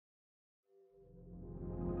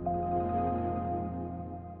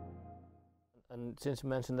since you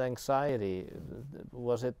mentioned anxiety,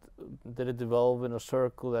 did it evolve in a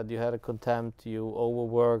circle that you had a contempt, you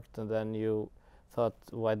overworked, and then you thought,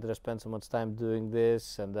 why did I spend so much time doing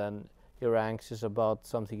this? And then you're anxious about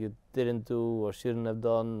something you didn't do or shouldn't have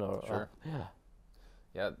done, or Sure.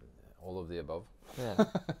 Yeah, all of the above. Yeah.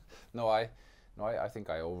 No, I think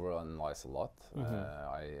I overanalyze a lot.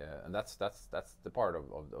 And that's the part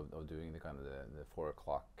of doing the kind of the 4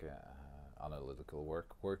 o'clock analytical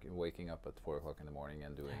work, waking up at 4 o'clock in the morning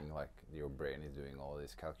and doing like your brain is doing all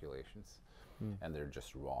these calculations, and they're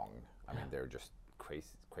just wrong. I mean, they're just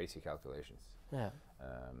crazy calculations. Yeah.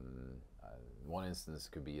 One instance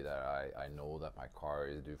could be that I know that my car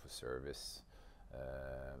is due for service.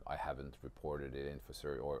 I haven't reported it in for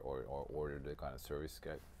service or ordered the kind of service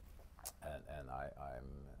guide, and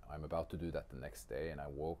I'm about to do that the next day, and I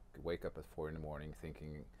wake up at 4 in the morning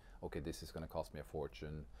thinking, okay, this is going to cost me a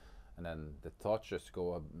fortune, and then the thoughts just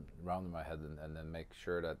go around in my head, and then make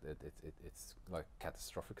sure that it's like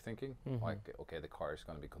catastrophic thinking, like, okay, the car is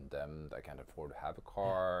going to be condemned, I can't afford to have a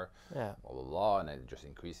car, blah blah blah, and it just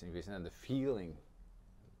increasing, and the feeling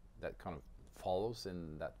that kind of follows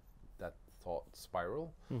in that thought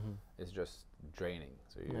spiral is just draining.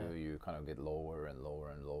 So you kind of get lower and lower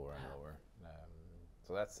and lower and lower.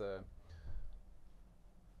 So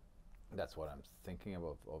that's what I'm thinking of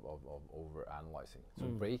over analyzing. So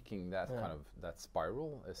breaking that kind of that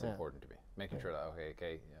spiral is important to me. Making sure that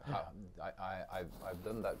I've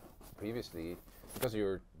done that previously, because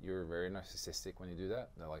you're very narcissistic when you do that,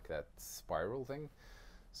 like that spiral thing.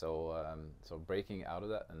 So so breaking out of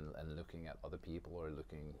that and looking at other people or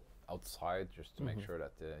looking outside, just to make sure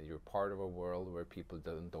that you're part of a world where people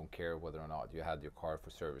don't care whether or not you had your car for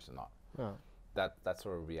service or not. That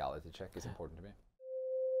sort of reality check is important to me.